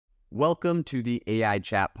Welcome to the AI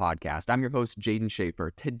Chat podcast. I'm your host, Jaden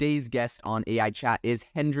Schaefer. Today's guest on AI Chat is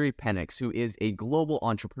Penix, who is a global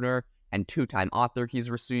entrepreneur and two-time author. He's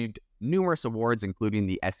received numerous awards, including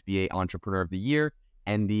the SBA Entrepreneur of the Year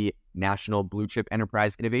and the National Blue Chip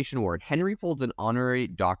Enterprise Innovation Award. Henry holds an honorary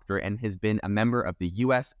doctorate and has been a member of the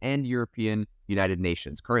U.S. and European United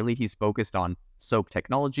Nations. Currently, he's focused on Soaak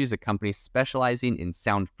Technologies, a company specializing in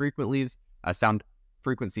sound frequency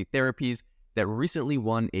therapies that recently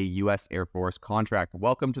won a U.S. Air Force contract.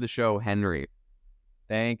 Welcome to the show, Henry.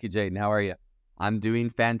 Thank you, Jaden. How are you? I'm doing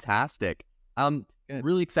fantastic. Good.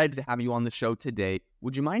 Really excited to have you on the show today.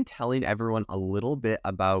 Would you mind telling everyone a little bit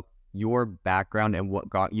about your background and what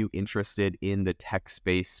got you interested in the tech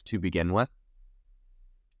space to begin with?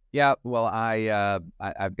 Yeah, well,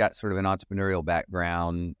 I've got sort of an entrepreneurial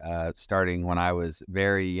background, starting when I was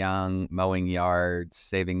very young, mowing yards,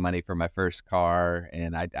 saving money for my first car.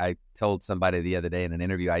 And I told somebody the other day in an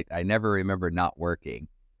interview, I never remember not working.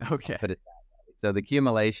 Okay. Put it that way. So the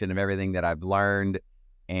accumulation of everything that I've learned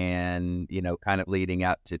and, kind of leading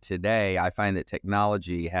up to today, I find that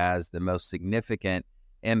technology has the most significant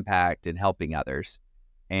impact in helping others.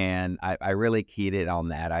 And I really keyed it on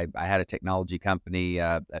that. I had a technology company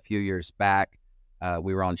a few years back.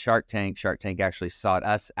 We were on Shark Tank. Shark Tank actually sought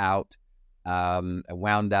us out.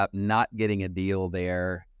 Wound up not getting a deal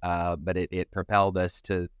there, but it propelled us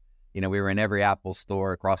to, we were in every Apple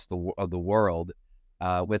store across the world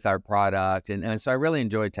with our product. And so I really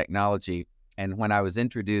enjoyed technology. And when I was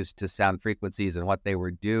introduced to sound frequencies and what they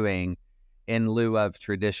were doing in lieu of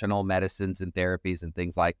traditional medicines and therapies and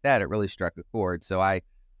things like that, it really struck a chord. So I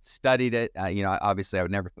studied it. Obviously I would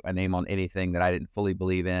never put my name on anything that I didn't fully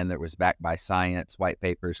believe in, that was backed by science, white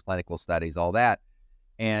papers, clinical studies, all that.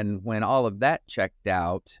 And when all of that checked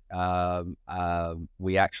out,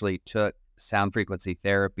 we actually took sound frequency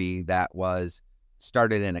therapy that was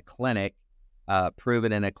started in a clinic,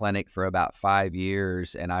 proven in a clinic for about 5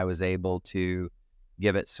 years. And I was able to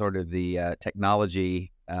give it sort of the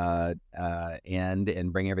technology end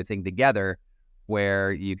and bring everything together,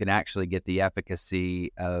 where you can actually get the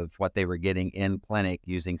efficacy of what they were getting in clinic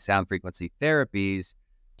using sound frequency therapies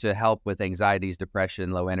to help with anxieties,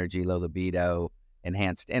 depression, low energy, low libido,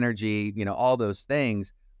 enhanced energy, all those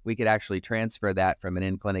things. We could actually transfer that from an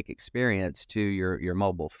in-clinic experience to your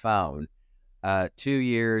mobile phone. 2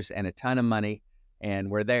 years and a ton of money, and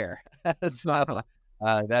we're there. So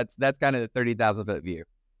that's kind of the 30,000 foot view.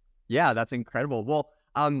 Yeah, that's incredible. Well,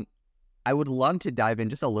 I would love to dive in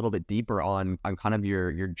just a little bit deeper on kind of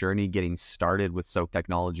your journey getting started with Soak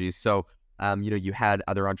Technologies. So, you had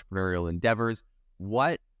other entrepreneurial endeavors.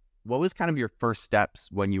 What was kind of your first steps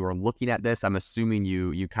when you were looking at this? I'm assuming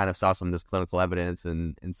you kind of saw some of this clinical evidence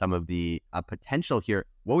and some of the potential here.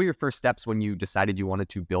 What were your first steps when you decided you wanted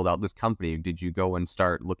to build out this company? Did you go and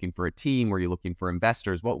start looking for a team? Were you looking for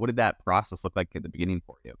investors? What did that process look like at the beginning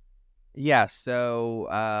for you? Yeah.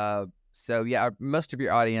 So yeah, most of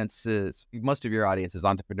your audience is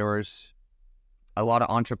entrepreneurs. A lot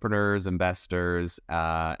of entrepreneurs, investors,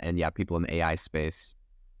 and people in the AI space.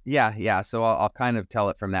 Yeah. So I'll kind of tell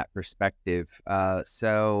it from that perspective. With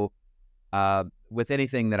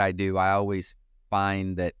anything that I do, I always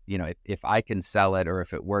find that, if I can sell it, or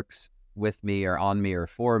if it works with me or on me or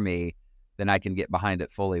for me, then I can get behind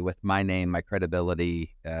it fully with my name, my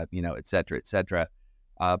credibility, et cetera, et cetera.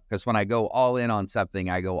 Because when I go all in on something,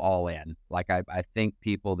 I go all in. Like I think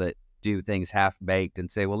people that do things half-baked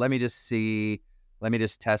and say, well, let me just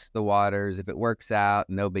test the waters. If it works out,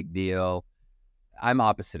 no big deal. I'm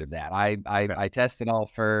opposite of that. I test it all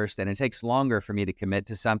first, and it takes longer for me to commit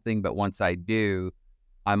to something. But once I do,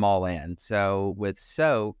 I'm all in. So with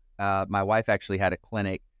Soak, my wife actually had a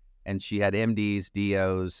clinic, and she had MDs,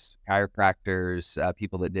 DOs, chiropractors,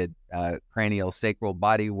 people that did cranial sacral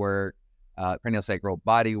body work, all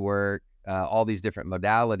these different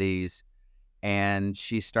modalities. And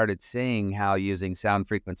she started seeing how using sound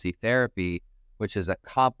frequency therapy, which is a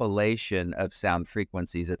compilation of sound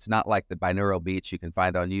frequencies. It's not like the binaural beats you can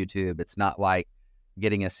find on YouTube. It's not like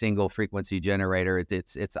getting a single frequency generator.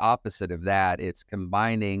 It's opposite of that. It's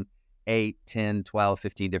combining 8, 10, 12,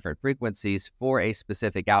 15 different frequencies for a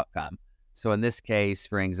specific outcome. So in this case,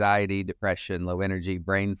 for anxiety, depression, low energy,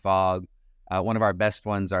 brain fog, one of our best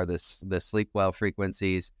ones are the sleep well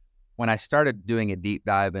frequencies. When I started doing a deep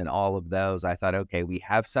dive in all of those, I thought, okay, we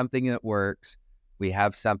have something that works. We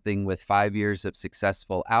have something with 5 years of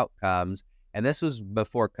successful outcomes. And this was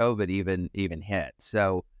before COVID even hit.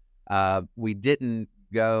 So we didn't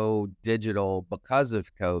go digital because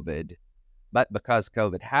of COVID, but because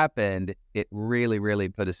COVID happened, it really, really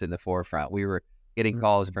put us in the forefront. We were getting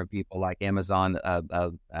calls from people like Amazon,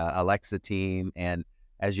 Alexa team, and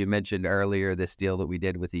as you mentioned earlier, this deal that we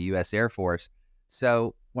did with the U.S. Air Force.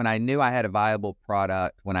 So when I knew I had a viable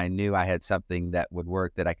product, when I knew I had something that would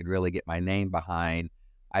work, that I could really get my name behind,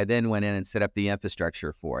 I then went in and set up the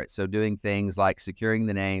infrastructure for it. So doing things like securing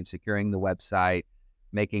the name, securing the website,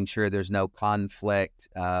 making sure there's no conflict.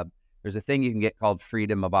 There's a thing you can get called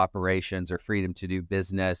freedom of operations or freedom to do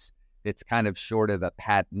business. It's kind of short of a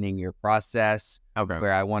patenting your process, Okay.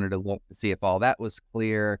 where I wanted to look to see if all that was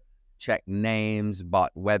clear, check names,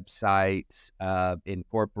 bought websites,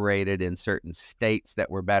 incorporated in certain states that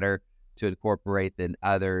were better to incorporate than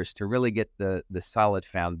others, to really get the solid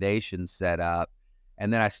foundation set up.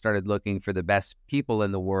 And then I started looking for the best people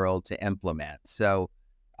in the world to implement. So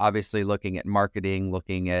obviously looking at marketing,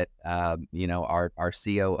 looking at, our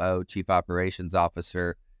COO, Chief Operations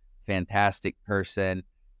Officer, fantastic person,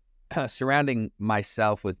 surrounding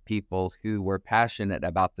myself with people who were passionate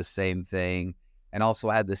about the same thing and also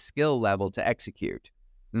had the skill level to execute.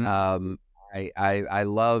 Mm. I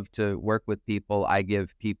love to work with people. I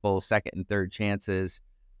give people second and third chances,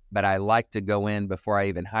 but I like to go in before I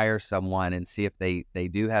even hire someone and see if they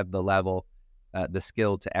do have the level, the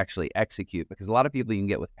skill to actually execute. Because a lot of people you can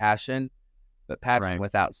get with passion, but passion Right.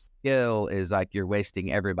 without skill is like you're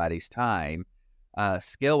wasting everybody's time.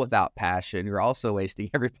 Skill without passion, you're also wasting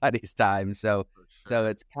everybody's time. So, For so sure.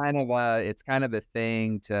 it's kind of a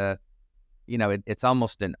thing to, it's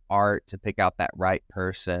almost an art to pick out that right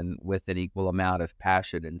person with an equal amount of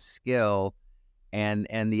passion and skill. And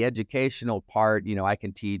the educational part, I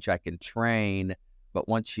can teach, I can train, but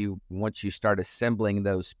once you start assembling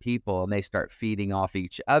those people and they start feeding off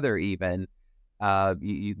each other, even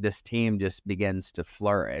this team just begins to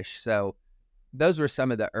flourish. So those were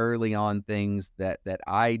some of the early on things that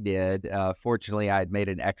I did. Fortunately, I had made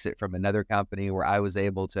an exit from another company where I was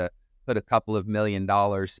able to put a couple of $1 million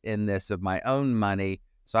in this of my own money,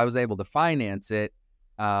 so I was able to finance it.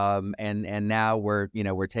 And now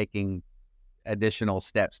we're taking additional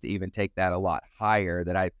steps to even take that a lot higher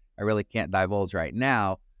that I really can't divulge right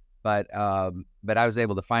now. But I was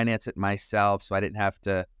able to finance it myself, so I didn't have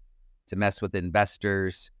to mess with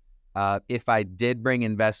investors. If I did bring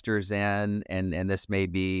investors in, and this may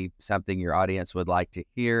be something your audience would like to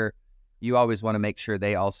hear, you always want to make sure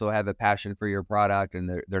they also have a passion for your product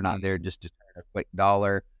and they're not there just to turn a quick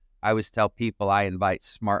dollar. I always tell people I invite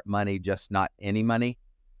smart money, just not any money.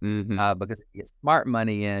 Mm-hmm. Because if you get smart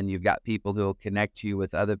money in, you've got people who will connect you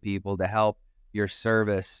with other people to help your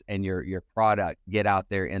service and your product get out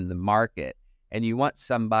there in the market. And you want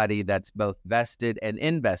somebody that's both vested and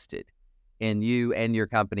invested in you and your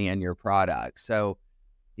company and your product. So,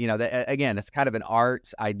 again, it's kind of an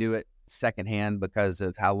art. I do it secondhand because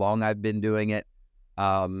of how long I've been doing it.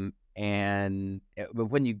 But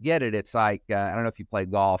when you get it, it's like, I don't know if you play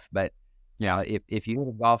golf, but Yeah. if you hit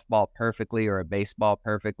a golf ball perfectly or a baseball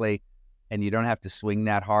perfectly, and you don't have to swing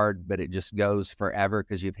that hard, but it just goes forever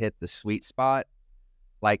because you've hit the sweet spot.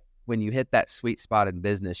 Like when you hit that sweet spot in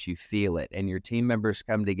business, you feel it, and your team members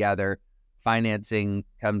come together, financing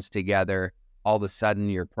comes together. All of a sudden,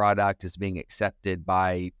 your product is being accepted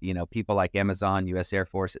by people like Amazon, U.S. Air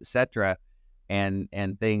Force, etc., and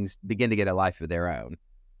things begin to get a life of their own.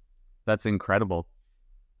 That's incredible.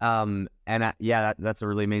 That's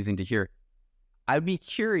really amazing to hear. I'd be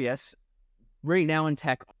curious right now in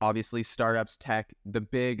tech, obviously startups, tech, the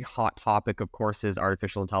big hot topic, of course, is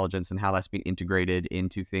artificial intelligence and how that's being integrated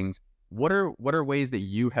into things. What are ways that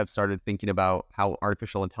you have started thinking about how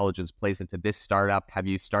artificial intelligence plays into this startup? Have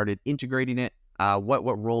you started integrating it? What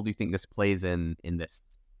role do you think this plays in this?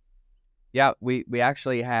 Yeah, we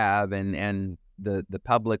actually have, and the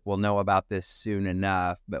public will know about this soon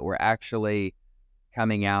enough, but we're actually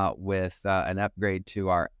coming out with an upgrade to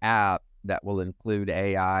our app that will include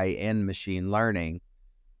AI and machine learning.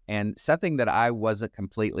 And something that I wasn't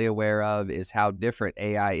completely aware of is how different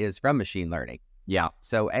AI is from machine learning. Yeah.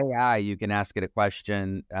 So AI, you can ask it a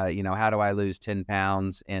question, how do I lose 10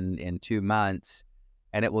 pounds in 2 months?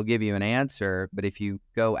 And it will give you an answer. But if you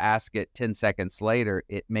go ask it 10 seconds later,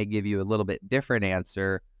 it may give you a little bit different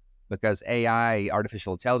answer, because AI,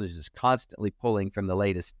 artificial intelligence, is constantly pulling from the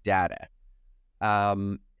latest data.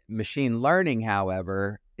 Machine learning,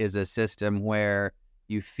 however, is a system where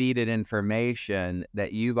you feed it information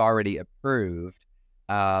that you've already approved,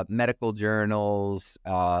 medical journals,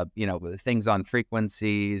 things on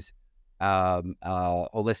frequencies,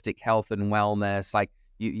 holistic health and wellness. Like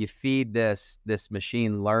you feed this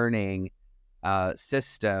machine learning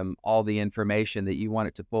system all the information that you want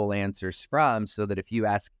it to pull answers from, so that if you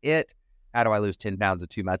ask it, how do I lose 10 pounds in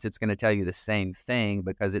 2 months? It's going to tell you the same thing,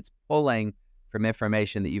 because it's pulling from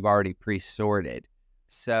information that you've already pre-sorted.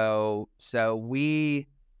 So we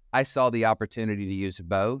I saw the opportunity to use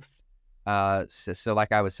both. So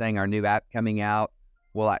like I was saying, our new app coming out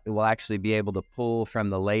will actually be able to pull from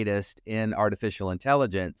the latest in artificial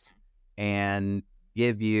intelligence and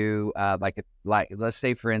give you like let's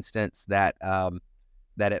say for instance that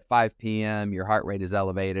that at 5 p.m. your heart rate is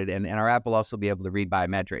elevated, and our app will also be able to read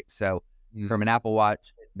biometrics. So from an Apple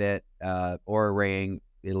Watch, Fitbit, or a Ring,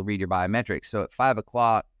 it'll read your biometrics. So at 5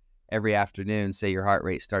 o'clock every afternoon, say your heart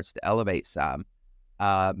rate starts to elevate some,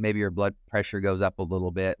 maybe your blood pressure goes up a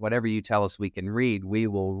little bit. Whatever you tell us we can read, we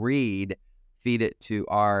will read, feed it to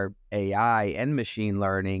our AI and machine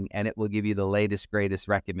learning, and it will give you the latest, greatest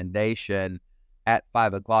recommendation at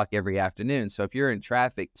 5 o'clock every afternoon. So if you're in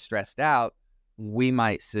traffic stressed out, we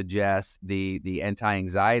might suggest the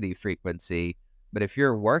anti-anxiety frequency. But if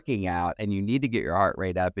you're working out and you need to get your heart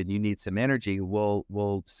rate up and you need some energy,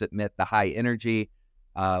 we'll submit the high energy.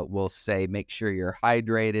 We'll say make sure you're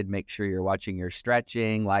hydrated, make sure you're watching your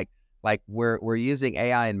stretching. Like we're using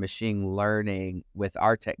AI and machine learning with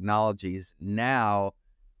our technologies now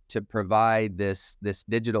to provide this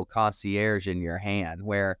digital concierge in your hand,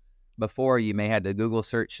 where before you may had to Google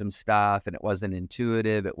search some stuff and it wasn't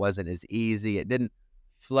intuitive, it wasn't as easy, it didn't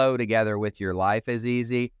flow together with your life as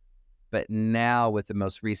easy. But now with the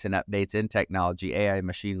most recent updates in technology, AI,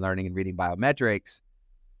 machine learning, and reading biometrics,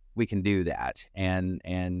 we can do that. And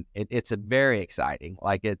it's a very exciting,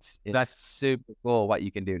 like it's That's super cool what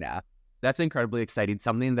you can do now. That's incredibly exciting.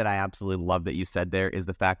 Something that I absolutely love that you said there is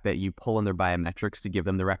the fact that you pull in their biometrics to give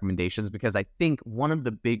them the recommendations, because I think one of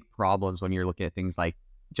the big problems when you're looking at things like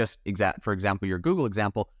for example, your Google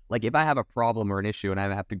example, like if I have a problem or an issue and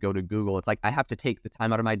I have to go to Google, it's like I have to take the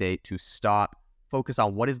time out of my day to stop, focus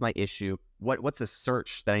on what is my issue, what's the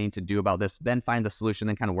search that I need to do about this, then find the solution,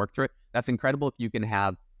 then kind of work through it. That's incredible if you can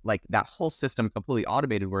have like that whole system completely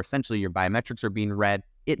automated, where essentially your biometrics are being read.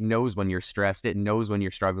 It knows when you're stressed, it knows when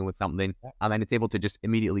you're struggling with something, and it's able to just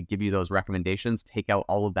immediately give you those recommendations, take out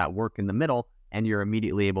all of that work in the middle, and you're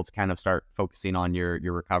immediately able to kind of start focusing on your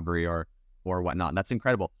recovery or whatnot. That's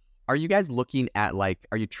incredible. Are you guys looking at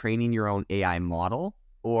are you training your own AI model,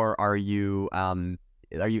 or are you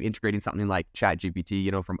integrating something like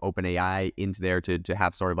ChatGPT, from OpenAI into there to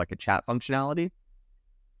have sort of like a chat functionality?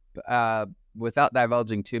 Without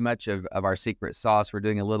divulging too much of our secret sauce, we're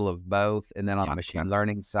doing a little of both. And then on the machine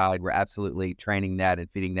learning side, we're absolutely training that and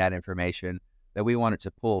feeding that information that we want it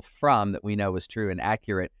to pull from, that we know is true and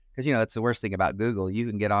accurate. Because, that's the worst thing about Google. You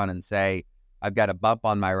can get on and say, I've got a bump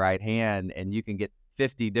on my right hand, and you can get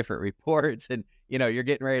 50 different reports, and, you're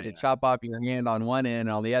getting ready to chop off your hand on one end,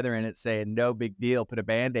 and on the other end, it's saying, no big deal, put a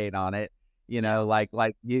Band-Aid on it.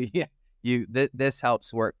 This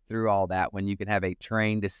helps work through all that when you can have a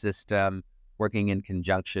trained system working in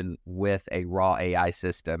conjunction with a raw AI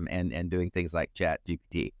system and doing things like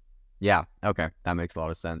ChatGPT. Yeah. Okay. That makes a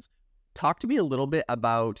lot of sense. Talk to me a little bit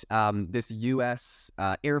about this U.S.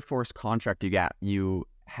 Air Force contract you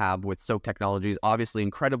have with Soaak Technologies. Obviously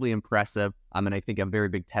incredibly impressive. And I think a very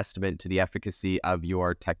big testament to the efficacy of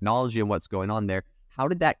your technology and what's going on there. How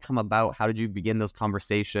did that come about? How did you begin those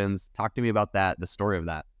conversations? Talk to me about that, the story of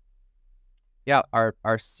that. Yeah, our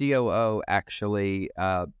COO actually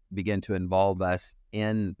began to involve us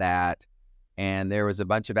in that, and there was a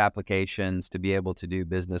bunch of applications to be able to do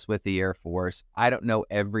business with the Air Force. I don't know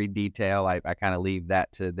every detail. I kind of leave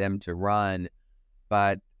that to them to run,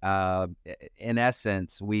 but in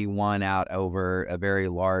essence, we won out over a very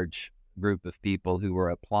large group of people who were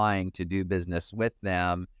applying to do business with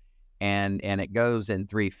them, and it goes in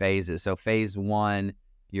 3 phases. So phase 1,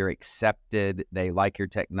 you're accepted, they like your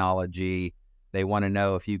technology, they want to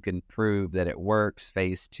know if you can prove that it works.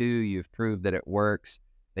 Phase 2, you've proved that it works.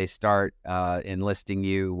 They start enlisting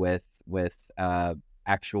you with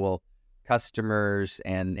actual customers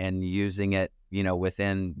and using it,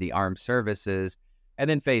 within the armed services. And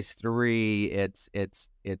then phase 3, it's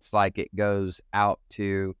like it goes out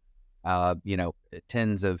to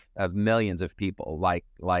tens of millions of people. Like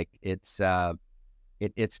it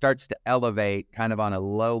starts to elevate kind of on a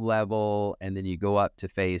low level, and then you go up to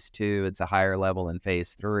phase 2. It's a higher level in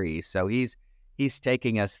phase 3. So he's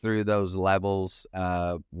taking us through those levels.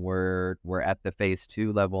 We're at the phase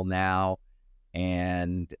 2 level now,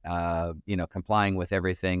 and complying with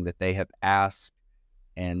everything that they have asked.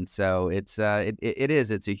 And so it's a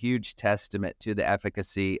huge testament to the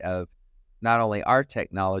efficacy of not only our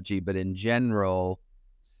technology, but in general,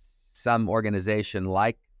 some organization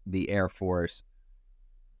like the Air Force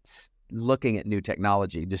looking at new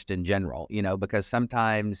technology just in general, because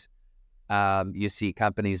sometimes you see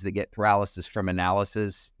companies that get paralysis from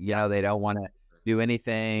analysis. They don't want to do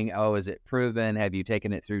anything. Oh, is it proven? Have you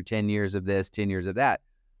taken it through 10 years of this, 10 years of that?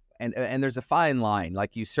 and there's a fine line.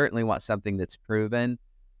 Like, you certainly want something that's proven,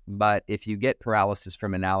 but if you get paralysis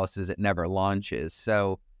from analysis, it never launches.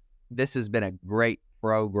 So this has been a great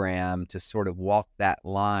program to sort of walk that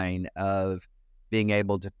line of being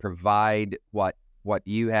able to provide what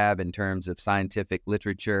you have in terms of scientific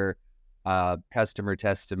literature, customer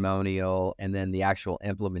testimonial, and then the actual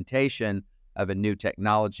implementation of a new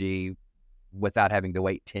technology without having to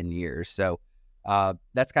wait 10 years. So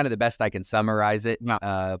that's kind of the best I can summarize it.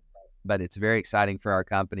 Yeah. But it's very exciting for our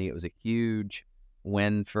company. It was a huge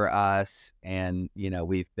win for us. And,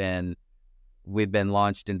 we've been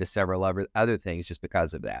launched into several other things just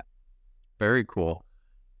because of that. Very cool.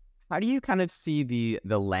 How do you kind of see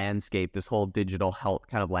the landscape, this whole digital health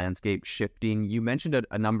kind of landscape shifting? You mentioned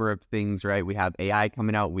a number of things, right? We have AI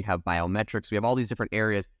coming out, we have biometrics, we have all these different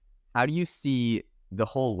areas. How do you see the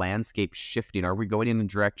whole landscape shifting? Are we going in a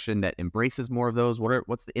direction that embraces more of those?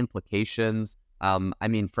 What's the implications? I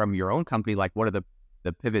mean, from your own company, like, what are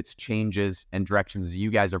the pivots, changes, and directions you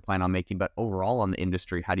guys are planning on making? But overall on the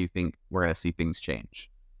industry, how do you think we're going to see things change?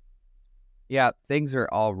 Yeah, things are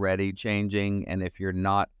already changing. And if you're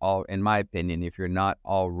not in my opinion, if you're not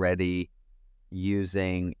already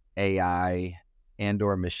using AI and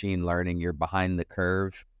or machine learning, you're behind the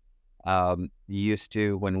curve. Used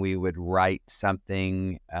to, when we would write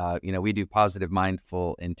something, we do positive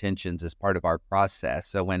mindful intentions as part of our process.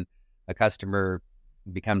 So when a customer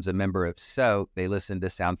becomes a member of Soak, they listen to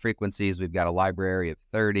sound frequencies. We've got a library of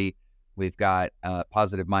 30. We've got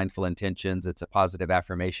positive mindful intentions. It's a positive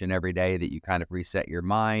affirmation every day that you kind of reset your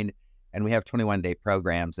mind. And we have 21-day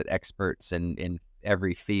programs that experts in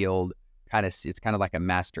every field it's kind of like a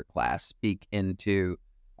master class, speak into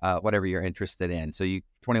whatever you're interested in. So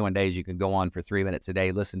 21 days, you can go on for 3 minutes a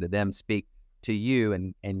day, listen to them speak to you,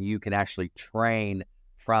 and you can actually train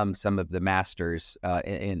from some of the masters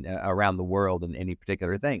around the world in any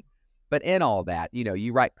particular thing. But in all that,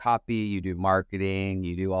 you write copy, you do marketing,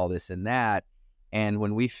 you do all this and that. And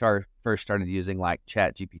when we first started using like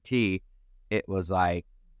Chat GPT, it was like,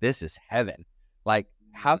 this is heaven. Like,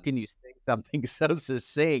 how can you say something so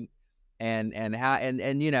succinct? I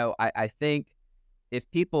think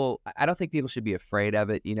I don't think people should be afraid of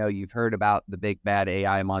it. You've heard about the big bad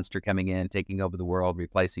AI monster coming in, taking over the world,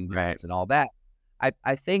 replacing jobs and all that.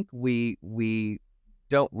 I think we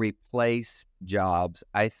don't replace jobs.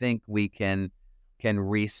 I think we can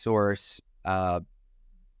resource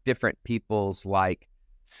different people's like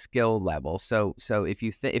skill level. So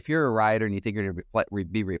if you're a writer and you think you're going to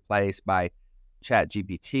be replaced by Chat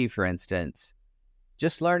GPT, for instance,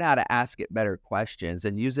 just learn how to ask it better questions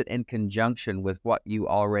and use it in conjunction with what you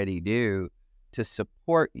already do to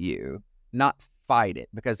support you, not fight it,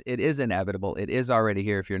 because it is inevitable. It is already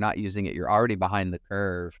here. If you're not using it, you're already behind the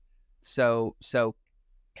curve. So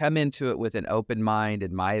come into it with an open mind,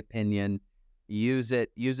 in my opinion. Use it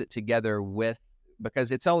together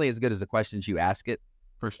because it's only as good as the questions you ask it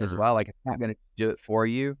For as sure. well. Like, it's not going to do it for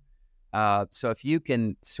you. So if you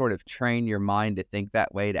can sort of train your mind to think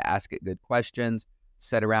that way, to ask it good questions,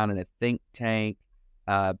 sit around in a think tank,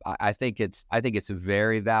 I think it's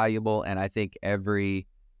very valuable, and I think every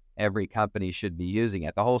company should be using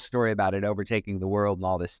it. The whole story about it overtaking the world and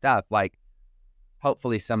all this stuff, like,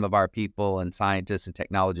 hopefully some of our people and scientists and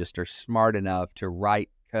technologists are smart enough to write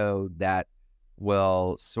code that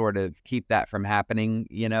will sort of keep that from happening.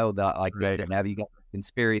 Right. You got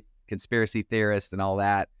conspiracy theorists and all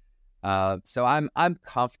that. So I'm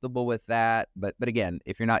comfortable with that. But again,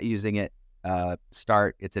 if you're not using it,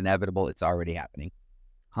 it's inevitable. It's already happening.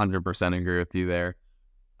 100% agree with you there.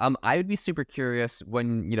 I would be super curious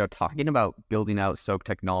when, talking about building out Soak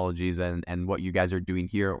Technologies and what you guys are doing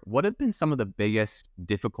here, what have been some of the biggest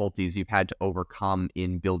difficulties you've had to overcome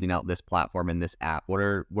in building out this platform and this app? What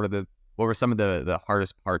were some of the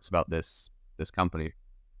hardest parts about this company?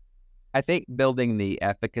 I think building the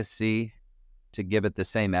efficacy to give it the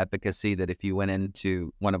same efficacy that if you went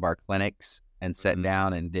into one of our clinics and sat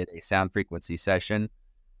down and did a sound frequency session,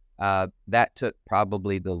 that took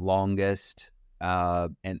probably the longest.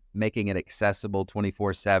 And making it accessible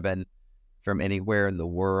 24/7 from anywhere in the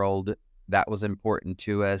world, that was important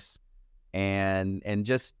to us. And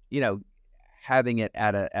just, having it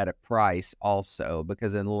at a price also,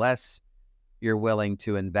 because unless you're willing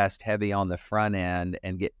to invest heavy on the front end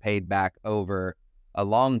and get paid back over a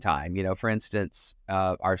long time, for instance,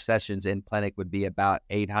 our sessions in clinic would be about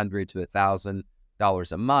 $800 to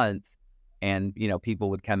 $1,000 a month. And, people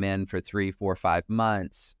would come in for 3, 4, 5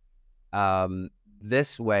 months.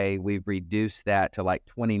 This way, we've reduced that to like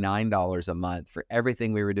 $29 a month for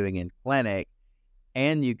everything we were doing in clinic,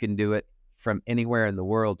 and you can do it from anywhere in the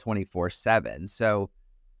world 24/7. So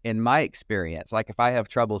in my experience, like if I have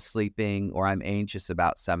trouble sleeping or I'm anxious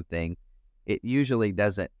about something, it usually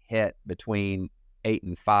doesn't hit between 8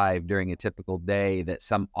 and 5 during a typical day that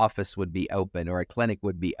some office would be open or a clinic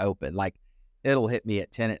would be open. Like it'll hit me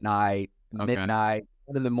at 10 at night, Okay. midnight,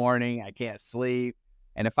 1 in the morning. I can't sleep.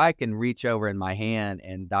 And if I can reach over in my hand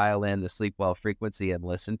and dial in the sleep well frequency and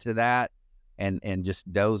listen to that and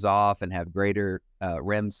just doze off and have greater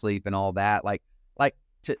REM sleep and all that, like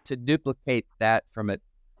to duplicate that from an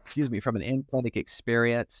in-clinic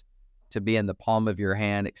experience to be in the palm of your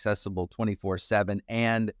hand, accessible 24/7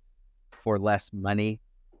 and for less money,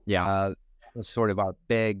 Yeah. was sort of our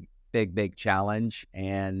big challenge.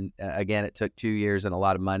 And again, it took 2 years and a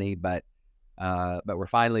lot of money, but we're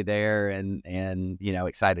finally there and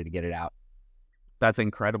excited to get it out. That's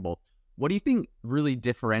incredible. What do you think really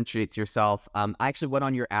differentiates yourself? I actually went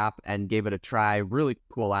on your app and gave it a try. Really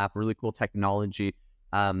cool app, really cool technology.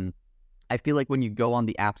 I feel like when you go on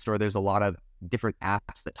the App Store, there's a lot of different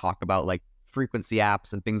apps that talk about like frequency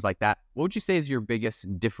apps and things like that. What would you say is your biggest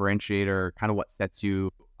differentiator, kind of what sets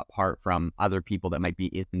you apart from other people that might be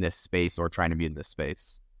in this space or trying to be in this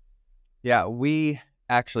space? Yeah, we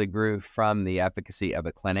actually grew from the efficacy of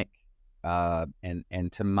a clinic.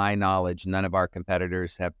 And to my knowledge, none of our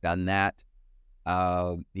competitors have done that.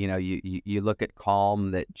 You look at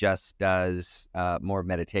Calm that just does more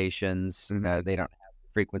meditations. Mm-hmm. They don't have the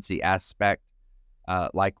frequency aspect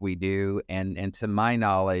like we do. And to my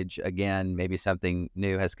knowledge, again, maybe something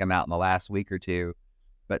new has come out in the last week or two,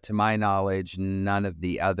 but to my knowledge, none of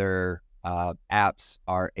the other apps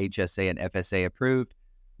are HSA and FSA approved,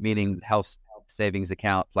 meaning health savings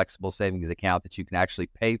account, flexible savings account that you can actually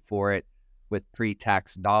pay for it with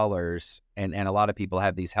pre-tax dollars. And a lot of people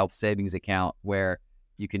have these health savings account where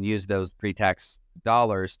you can use those pre-tax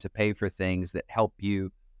dollars to pay for things that help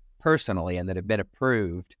you personally and that have been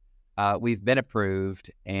approved. We've been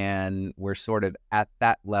approved and we're sort of at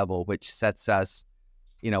that level, which sets us,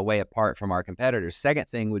 way apart from our competitors. Second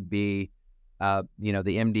thing would be, the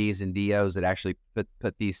MDs and DOs that actually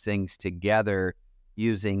put these things together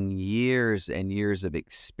using years and years of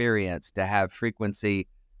experience to have frequency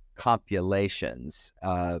compilations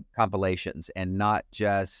and not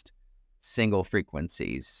just single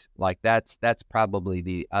frequencies. Like that's probably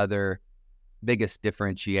the other biggest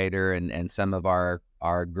differentiator and some of our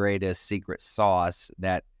greatest secret sauce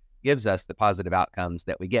that gives us the positive outcomes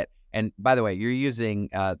that we get. And by the way, you're using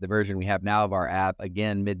the version we have now of our app.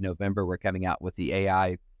 Again, mid-November, we're coming out with the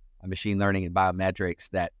AI, machine learning and biometrics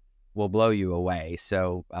that will blow you away.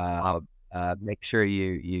 So make sure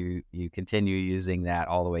you continue using that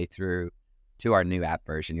all the way through to our new app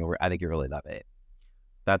version. I think you'll really love it.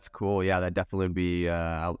 That's cool. Yeah, that definitely would be,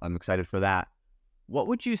 I'm excited for that. What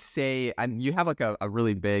would you say, you have like a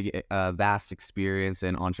really big, vast experience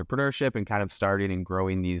in entrepreneurship and kind of starting and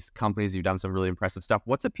growing these companies. You've done some really impressive stuff.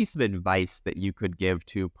 What's a piece of advice that you could give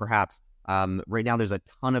to perhaps, right now there's a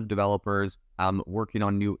ton of developers working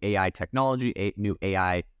on new AI technology, new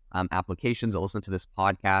AI applications that listen to this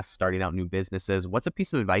podcast, starting out new businesses. What's a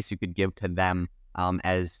piece of advice you could give to them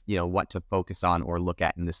as, what to focus on or look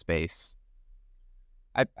at in this space?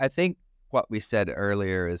 I think what we said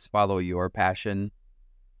earlier is follow your passion.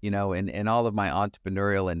 In all of my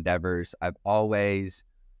entrepreneurial endeavors, I've always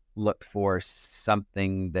looked for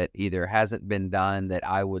something that either hasn't been done that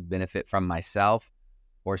I would benefit from myself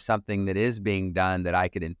or something that is being done that I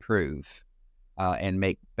could improve and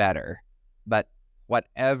make better. But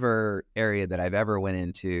whatever area that I've ever went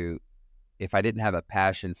into, if I didn't have a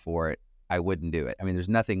passion for it, I wouldn't do it. I mean, there's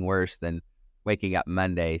nothing worse than waking up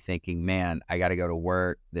Monday thinking, man, I got to go to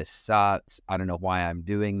work. This sucks. I don't know why I'm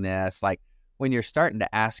doing this. Like when you're starting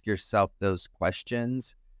to ask yourself those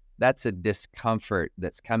questions, that's a discomfort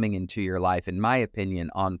that's coming into your life, in my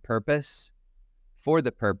opinion, on purpose, for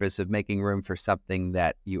the purpose of making room for something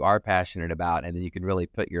that you are passionate about and then you can really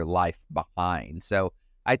put your life behind. So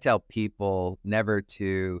I tell people never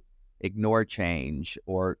to ignore change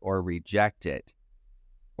or reject it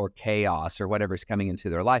or chaos or whatever's coming into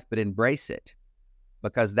their life, but embrace it,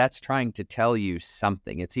 because that's trying to tell you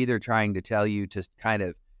something. It's either trying to tell you to kind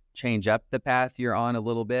of change up the path you're on a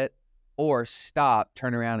little bit or stop,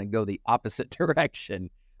 turn around and go the opposite direction.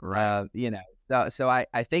 Right. So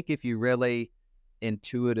I think if you really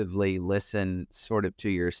intuitively listen sort of to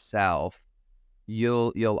yourself,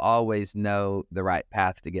 you'll always know the right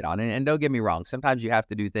path to get on. And don't get me wrong, sometimes you have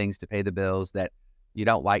to do things to pay the bills that you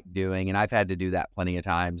don't like doing. And I've had to do that plenty of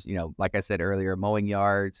times. Like I said earlier, mowing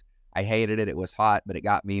yards, I hated it. It was hot, but it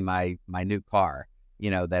got me my new car,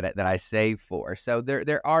 that I saved for. So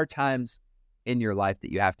there are times in your life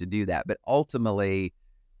that you have to do that. But ultimately,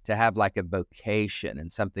 to have like a vocation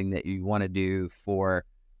and something that you want to do for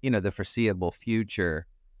the foreseeable future,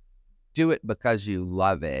 do it because you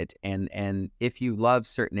love it. And if you love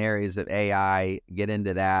certain areas of AI, get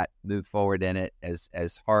into that, move forward in it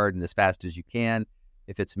as hard and as fast as you can.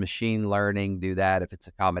 If it's machine learning, do that. If it's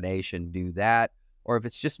a combination, do that. Or if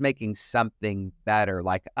it's just making something better,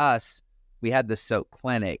 like us, we had the Soaak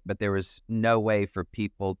clinic, but there was no way for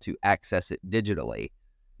people to access it digitally,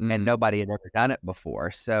 and nobody had ever done it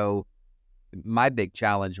before. So my big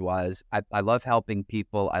challenge was I love helping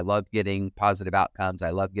people. I love getting positive outcomes. I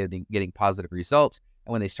love getting positive results.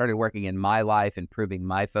 And when they started working in my life, improving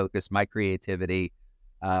my focus, my creativity,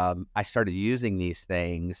 I started using these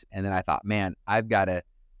things. And then I thought, man, I've got to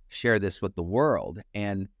share this with the world.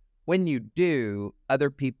 And when you do, other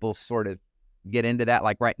people sort of get into that.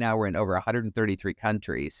 Like right now, we're in over 133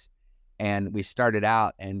 countries. And we started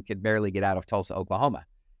out and could barely get out of Tulsa, Oklahoma.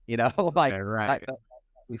 Like, Right.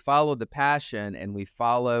 we followed the passion, and we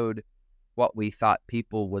followed what we thought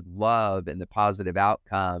people would love and the positive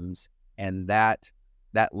outcomes. And that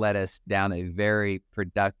led us down a very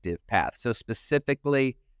productive path. So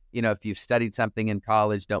specifically, if you've studied something in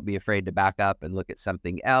college, don't be afraid to back up and look at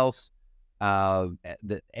something else.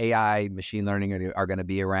 The AI, machine learning are going to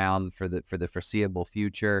be around for the foreseeable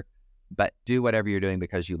future, but do whatever you're doing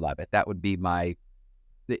because you love it. That would be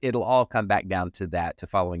it'll all come back down to that, to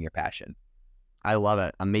following your passion. I love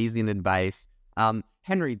it. Amazing advice.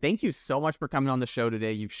 Henry, thank you so much for coming on the show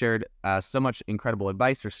today. You've shared so much incredible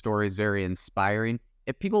advice. Your story is very inspiring.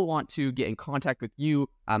 If people want to get in contact with you,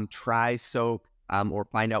 try Soaak, or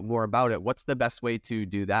find out more about it, what's the best way to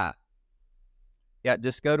do that? Yeah,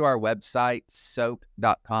 just go to our website,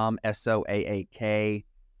 soaak.com, SOAAK.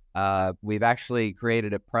 We've actually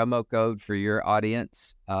created a promo code for your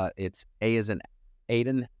audience. It's A as in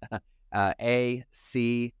Aiden,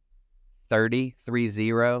 AC 30,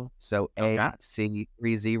 so AC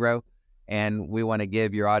 30, and we want to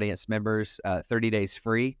give your audience members 30 days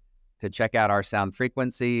free to check out our sound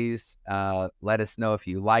frequencies. Let us know if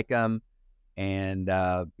you like them, and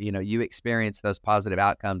you experience those positive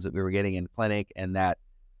outcomes that we were getting in clinic and that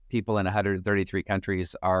people in 133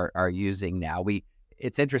 countries are using now.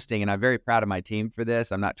 It's interesting, and I'm very proud of my team for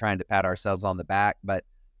this. I'm not trying to pat ourselves on the back, but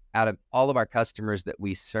out of all of our customers that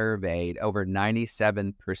we surveyed, over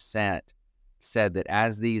 97% said that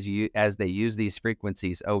as they use these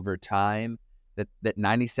frequencies over time, that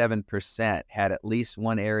 97% had at least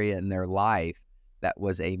one area in their life that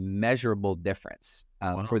was a measurable difference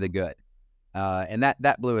for the good. And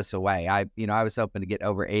that blew us away. I was hoping to get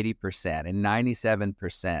over 80% and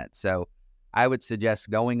 97%. So I would suggest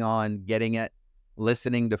going on, getting it,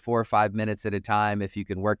 listening to 4 or 5 minutes at a time. If you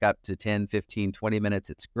can work up to 10, 15, 20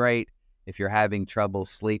 minutes, it's great. If you're having trouble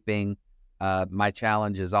sleeping, my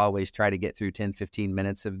challenge is always try to get through 10, 15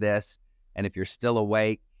 minutes of this. And if you're still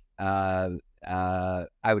awake, I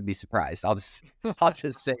would be surprised. I'll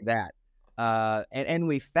just say that. And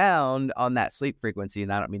we found on that sleep frequency,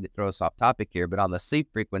 and I don't mean to throw us off topic here, but on the sleep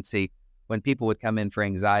frequency, when people would come in for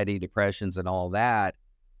anxiety, depressions, and all that,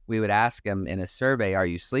 we would ask them in a survey, are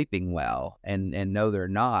you sleeping well? And no, they're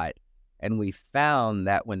not. And we found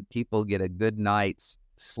that when people get a good night's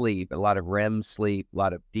sleep, a lot of REM sleep, a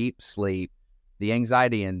lot of deep sleep, the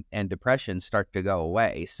anxiety and depression start to go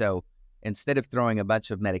away. So instead of throwing a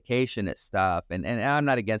bunch of medication at stuff, and I'm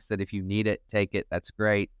not against it, if you need it, take it, that's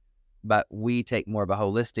great. But we take more of a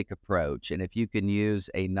holistic approach. And if you can use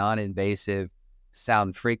a non-invasive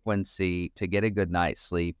sound frequency to get a good night's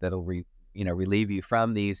sleep, that'll relieve you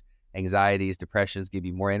from these anxieties, depressions, give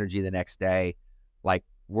you more energy the next day. Like,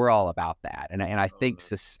 we're all about that. And I think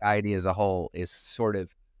society as a whole is sort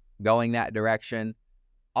of going that direction.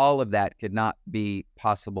 All of that could not be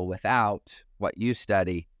possible without what you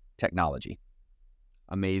study, technology.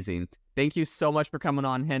 Amazing. Thank you so much for coming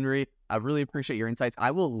on, Henry. I really appreciate your insights.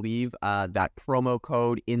 I will leave that promo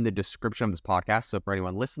code in the description of this podcast. So for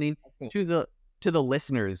anyone listening, to the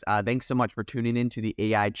listeners, thanks so much for tuning in to the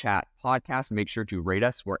AI Chat podcast. Make sure to rate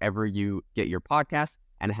us wherever you get your podcasts,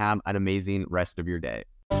 and have an amazing rest of your day.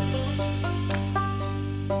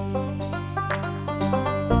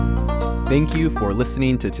 Thank you for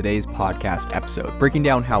listening to today's podcast episode, breaking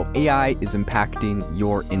down how AI is impacting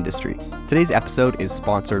your industry. Today's episode is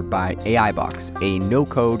sponsored by AIbox, a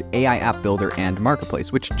no-code AI app builder and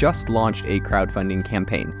marketplace, which just launched a crowdfunding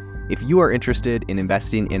campaign. If you are interested in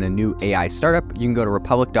investing in a new AI startup, you can go to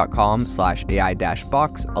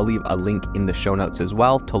republic.com/AI-box. I'll leave a link in the show notes as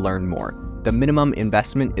well to learn more. The minimum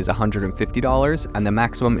investment is $150 and the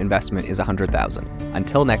maximum investment is $100,000.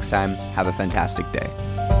 Until next time, have a fantastic day.